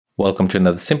Welcome to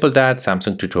another Simple Dad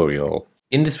Samsung tutorial.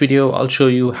 In this video, I'll show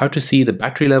you how to see the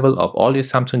battery level of all your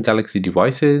Samsung Galaxy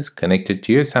devices connected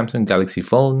to your Samsung Galaxy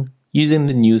phone using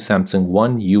the new Samsung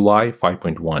One UI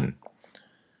 5.1.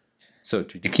 So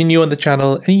if you're new on the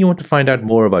channel and you want to find out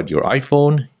more about your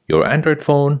iPhone, your Android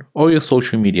phone, or your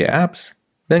social media apps,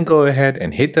 then go ahead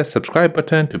and hit that subscribe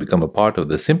button to become a part of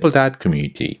the Simple Dad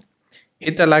community.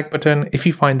 Hit the like button if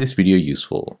you find this video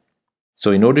useful.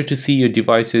 So in order to see your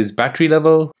device's battery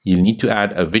level, you'll need to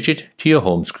add a widget to your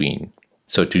home screen.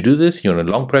 So to do this, you want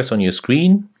to long press on your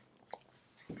screen.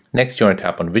 Next, you want to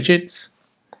tap on widgets.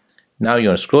 Now you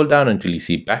want to scroll down until you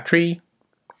see battery.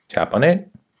 Tap on it.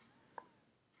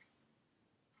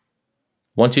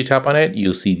 Once you tap on it,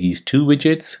 you'll see these two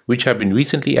widgets which have been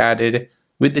recently added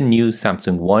with the new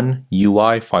Samsung One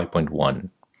UI 5.1.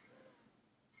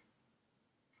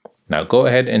 Now go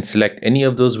ahead and select any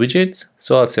of those widgets.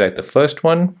 So I'll select the first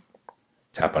one,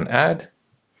 tap on add.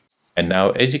 And now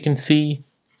as you can see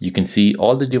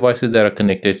all the devices that are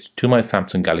connected to my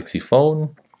Samsung Galaxy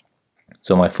phone.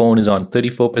 So my phone is on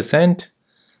 34%,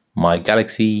 my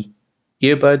Galaxy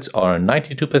earbuds are on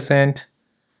 92%,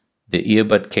 the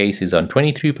earbud case is on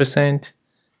 23%,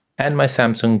 and my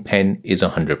Samsung Pen is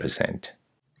 100%.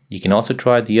 You can also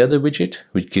try the other widget,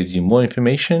 which gives you more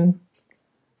information.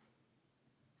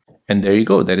 And there you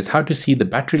go, that is how to see the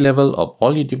battery level of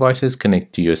all your devices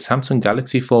connected to your Samsung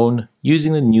Galaxy phone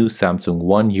using the new Samsung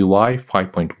One UI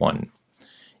 5.1.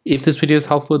 If this video is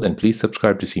helpful, then please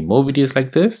subscribe to see more videos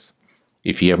like this.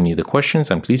 If you have any other questions,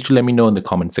 then please do let me know in the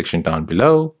comment section down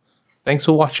below. Thanks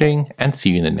for watching and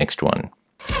see you in the next one.